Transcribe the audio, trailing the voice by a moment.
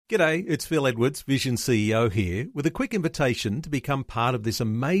G'day, it's Phil Edwards, Vision CEO here, with a quick invitation to become part of this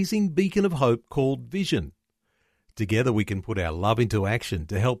amazing beacon of hope called Vision. Together we can put our love into action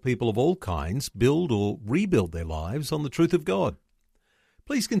to help people of all kinds build or rebuild their lives on the truth of God.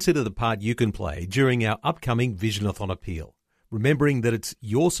 Please consider the part you can play during our upcoming Visionathon appeal, remembering that it's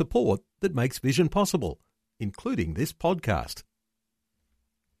your support that makes Vision possible, including this podcast.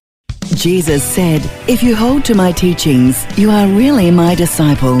 Jesus said, "If you hold to my teachings, you are really my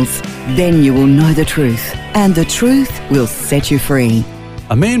disciples. Then you will know the truth, and the truth will set you free."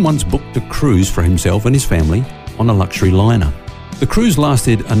 A man once booked a cruise for himself and his family on a luxury liner. The cruise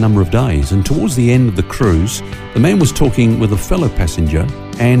lasted a number of days, and towards the end of the cruise, the man was talking with a fellow passenger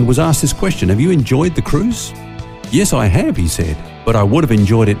and was asked this question: "Have you enjoyed the cruise?" "Yes, I have," he said, "but I would have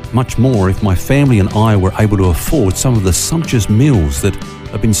enjoyed it much more if my family and I were able to afford some of the sumptuous meals that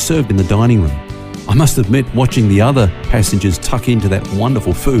have been served in the dining room. I must admit, watching the other passengers tuck into that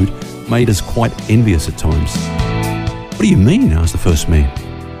wonderful food made us quite envious at times." "What do you mean?" asked the first man.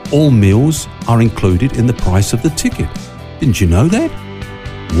 "All meals are included in the price of the ticket. Didn't you know that?"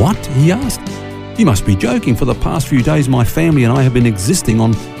 "What?" he asked. "You must be joking. For the past few days, my family and I have been existing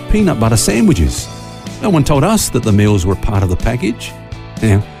on peanut butter sandwiches. No one told us that the meals were part of the package."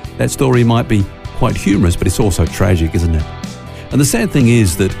 Now, that story might be quite humorous, but it's also tragic, isn't it? And the sad thing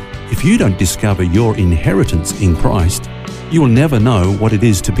is that if you don't discover your inheritance in Christ, you will never know what it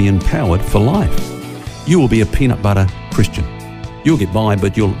is to be empowered for life. You will be a peanut butter Christian. You'll get by,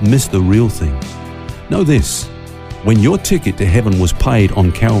 but you'll miss the real thing. Know this: when your ticket to heaven was paid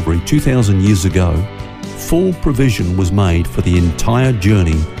on Calvary 2,000 years ago, full provision was made for the entire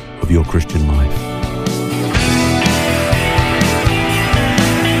journey of your Christian life.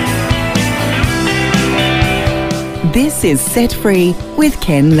 This is Set Free with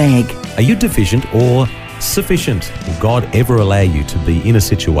Ken Legg. Are you deficient or sufficient? Will God ever allow you to be in a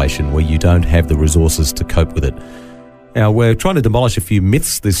situation where you don't have the resources to cope with it? Now, we're trying to demolish a few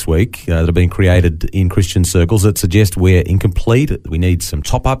myths this week that have been created in Christian circles that suggest we're incomplete. We need some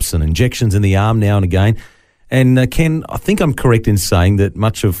top-ups and injections in the arm now and again. And Ken, I think I'm correct in saying that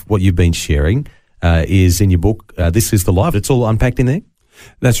much of what you've been sharing is in your book, This is the Life. It's all unpacked in there?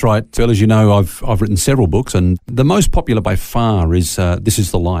 That's right, Phil. As you know, I've written several books, and the most popular by far is This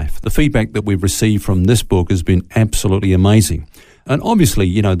is the Life. The feedback that we've received from this book has been absolutely amazing. And obviously,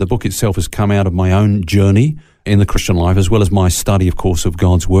 you know, the book itself has come out of my own journey in the Christian life, as well as my study, of course, of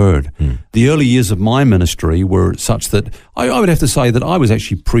God's Word. The early years of my ministry were such that I would have to say that I was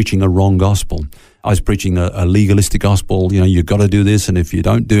actually preaching a wrong gospel. I was preaching a legalistic gospel. You know, you've got to do this, and if you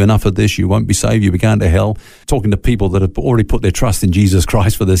don't do enough of this, you won't be saved. You'll be going to hell. Talking to people that have already put their trust in Jesus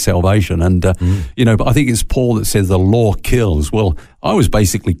Christ for their salvation. And, you know, but I think it's Paul that says the law kills. Well, I was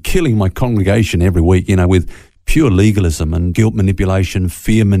basically killing my congregation every week, you know, with pure legalism and guilt manipulation,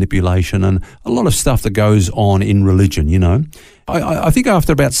 fear manipulation, and a lot of stuff that goes on in religion, you know. I think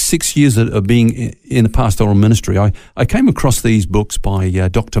after about 6 years of being in the pastoral ministry, I came across these books by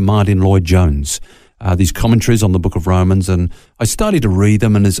Dr. Martin Lloyd-Jones, these commentaries on the book of Romans, and I started to read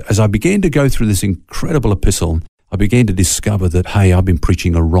them, and as I began to go through this incredible epistle, I began to discover that, hey, I've been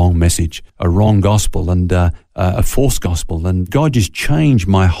preaching a wrong message, a wrong gospel, and a false gospel, and God just changed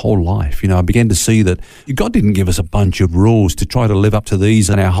my whole life. You know, I began to see that God didn't give us a bunch of rules to try to live up to these,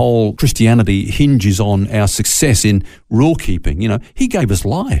 and our whole Christianity hinges on our success in rule keeping. You know, He gave us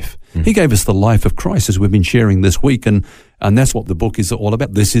life. He gave us the life of Christ, as we've been sharing this week, and that's what the book is all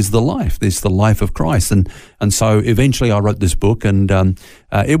about. This is the life. This is the life of Christ. And so eventually I wrote this book, and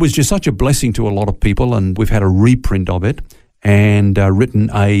it was just such a blessing to a lot of people, and we've had a reprint of it and written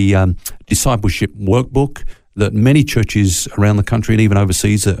a discipleship workbook that many churches around the country and even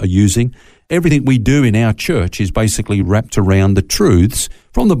overseas are using. Everything we do in our church is basically wrapped around the truths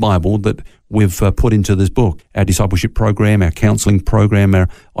from the Bible that we've put into this book. Our discipleship program, our counseling program, our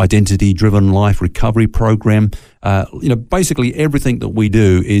identity-driven life recovery program, you know, basically everything that we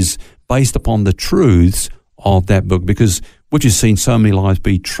do is based upon the truths of that book, because we've just seen so many lives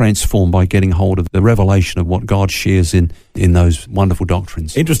be transformed by getting hold of the revelation of what God shares in those wonderful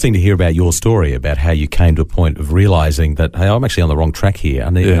doctrines. Interesting to hear about your story, about how you came to a point of realizing that, hey, I'm actually on the wrong track here. I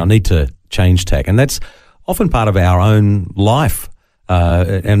need to change tack. And that's often part of our own life.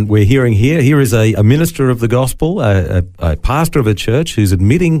 And we're hearing here is a minister of the gospel, a pastor of a church who's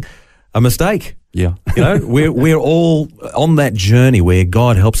admitting a mistake. Yeah. You know, we're all on that journey where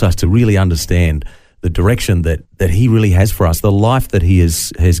God helps us to really understand the direction that He really has for us, the life that He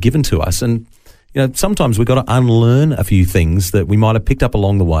has given to us. And, you know, sometimes we've got to unlearn a few things that we might have picked up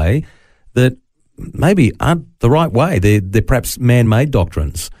along the way that maybe aren't the right way. They're perhaps man-made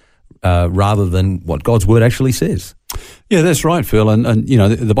doctrines rather than what God's Word actually says. Yeah, that's right, Phil. And you know,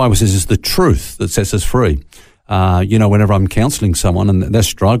 the Bible says it's the truth that sets us free. You know, whenever I'm counselling someone and they're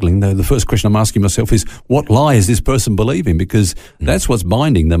struggling, the first question I'm asking myself is, what lie is this person believing? Because that's what's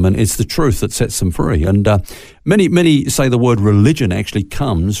binding them, and it's the truth that sets them free. And many say the word religion actually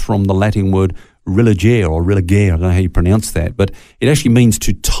comes from the Latin word religere or religere. I don't know how you pronounce that, but it actually means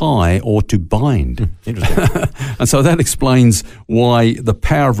to tie or to bind. Interesting. And so that explains why the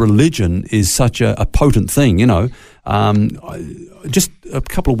power of religion is such a potent thing. You know, just a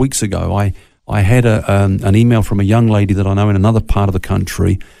couple of weeks ago, I had an email from a young lady that I know in another part of the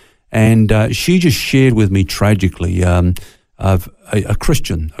country, and she just shared with me tragically of a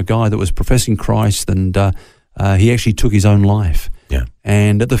Christian, a guy that was professing Christ, and he actually took his own life. Yeah.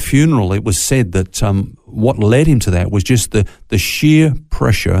 And at the funeral, it was said that what led him to that was just the sheer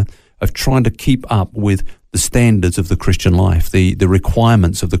pressure of trying to keep up with the standards of the Christian life, the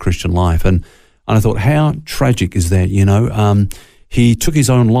requirements of the Christian life. And I thought, how tragic is that, you know? He took his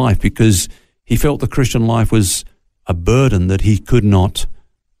own life because he felt the Christian life was a burden that he could not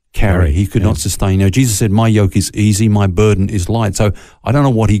carry. He could not sustain. Now, Jesus said, my yoke is easy, my burden is light. So I don't know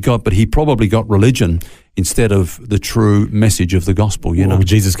what he got, but he probably got religion instead of the true message of the gospel, you know.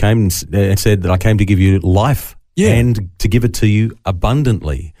 Jesus came and said that I came to give you life and to give it to you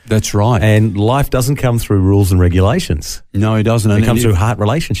abundantly. That's right. And life doesn't come through rules and regulations. No, it doesn't. It comes through heart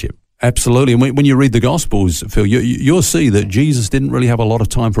relationship. Absolutely. And when you read the Gospels, Phil, you'll see that Jesus didn't really have a lot of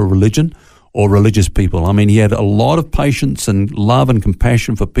time for religion or religious people. I mean, he had a lot of patience and love and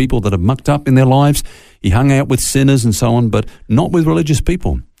compassion for people that have mucked up in their lives. He hung out with sinners and so on, but not with religious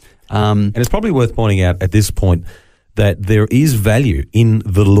people. And it's probably worth pointing out at this point that there is value in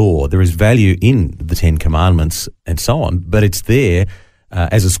the law. There is value in the Ten Commandments and so on, but it's there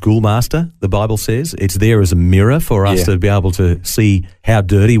as a schoolmaster, the Bible says. It's there as a mirror for us to be able to see how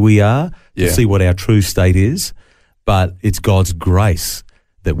dirty we are, to see what our true state is. But it's God's grace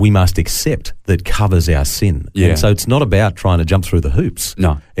that we must accept that covers our sin. Yeah. And so it's not about trying to jump through the hoops.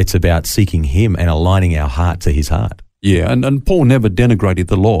 No. It's about seeking him and aligning our heart to his heart. Yeah, and Paul never denigrated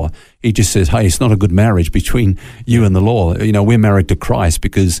the law. He just says, hey, it's not a good marriage between you and the law. You know, we're married to Christ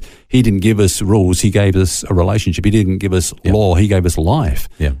because he didn't give us rules. He gave us a relationship. He didn't give us law. He gave us life.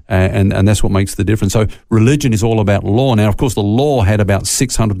 Yeah. And that's what makes the difference. So religion is all about law. Now, of course, the law had about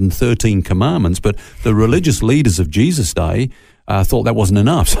 613 commandments, but the religious leaders of Jesus' day thought that wasn't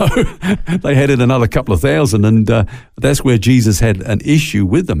enough. So they added another couple of thousand, and that's where Jesus had an issue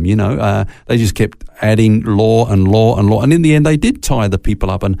with them, you know. They just kept adding law and law and law. And in the end, they did tie the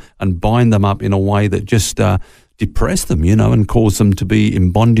people up and bind them up in a way that just depressed them, you know, and caused them to be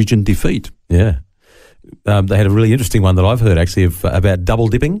in bondage and defeat. Yeah. They had a really interesting one that I've heard actually about double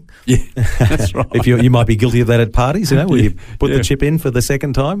dipping. Yeah, that's right. If you might be guilty of that at parties, you know, where you put the chip in for the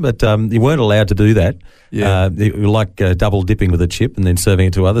second time, but you weren't allowed to do that. Yeah. Like double dipping with a chip and then serving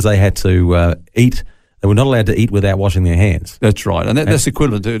it to others. They had to eat. They were not allowed to eat without washing their hands. That's right. And that's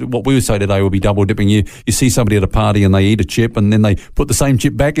equivalent to what we would say today would be double dipping. You see somebody at a party and they eat a chip and then they put the same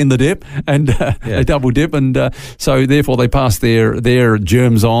chip back in the dip and they double dip. And so therefore they pass their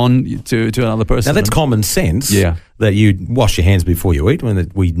germs on to another person. Now that's common sense. Yeah. That you wash your hands before you eat. I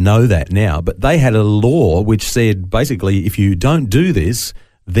mean, we know that now. But they had a law which said basically if you don't do this,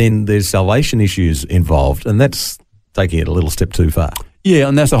 then there's salvation issues involved. And that's taking it a little step too far. Yeah,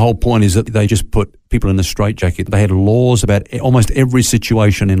 and that's the whole point, is that they just put people in a straitjacket. They had laws about almost every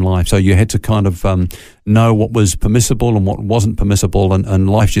situation in life. So you had to kind of know what was permissible and what wasn't permissible, and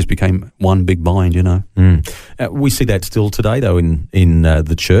life just became one big bind, you know. We see that still today, though, in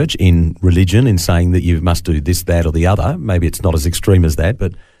the church, in religion, in saying that you must do this, that, or the other. Maybe it's not as extreme as that,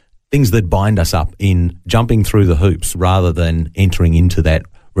 but things that bind us up in jumping through the hoops rather than entering into that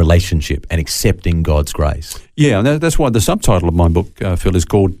relationship and accepting God's grace. Yeah, and that's why the subtitle of my book, Phil, is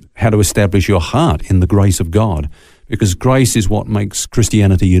called How to Establish Your Heart in the Grace of God, because grace is what makes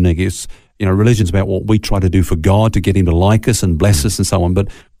Christianity unique. It's, you know, religion's about what we try to do for God to get him to like us and bless us and so on, but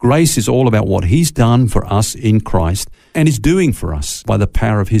grace is all about what he's done for us in Christ and is doing for us by the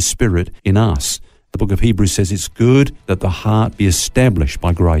power of his Spirit in us. The book of Hebrews says it's good that the heart be established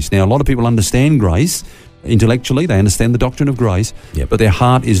by grace. Now, a lot of people understand grace intellectually, they understand the doctrine of grace, but their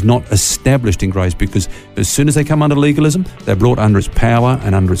heart is not established in grace, because as soon as they come under legalism, they're brought under its power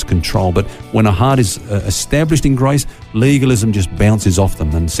and under its control. But when a heart is established in grace, legalism just bounces off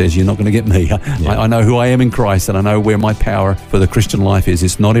them and says, you're not going to get me. I know who I am in Christ, and I know where my power for the Christian life is.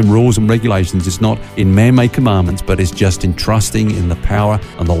 It's not in rules and regulations, it's not in man-made commandments, but it's just in trusting in the power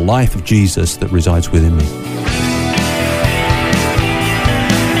and the life of Jesus that resides within me.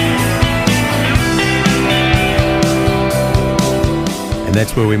 And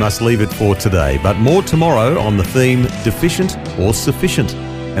that's where we must leave it for today. But more tomorrow on the theme, Deficient or Sufficient.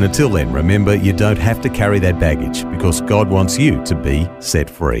 And until then, remember, you don't have to carry that baggage because God wants you to be set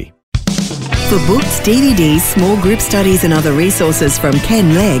free. For books, DVDs, small group studies and other resources from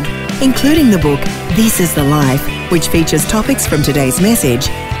Ken Legg, including the book This is the Life, which features topics from today's message,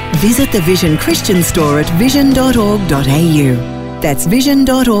 visit the Vision Christian store at vision.org.au. That's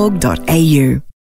vision.org.au.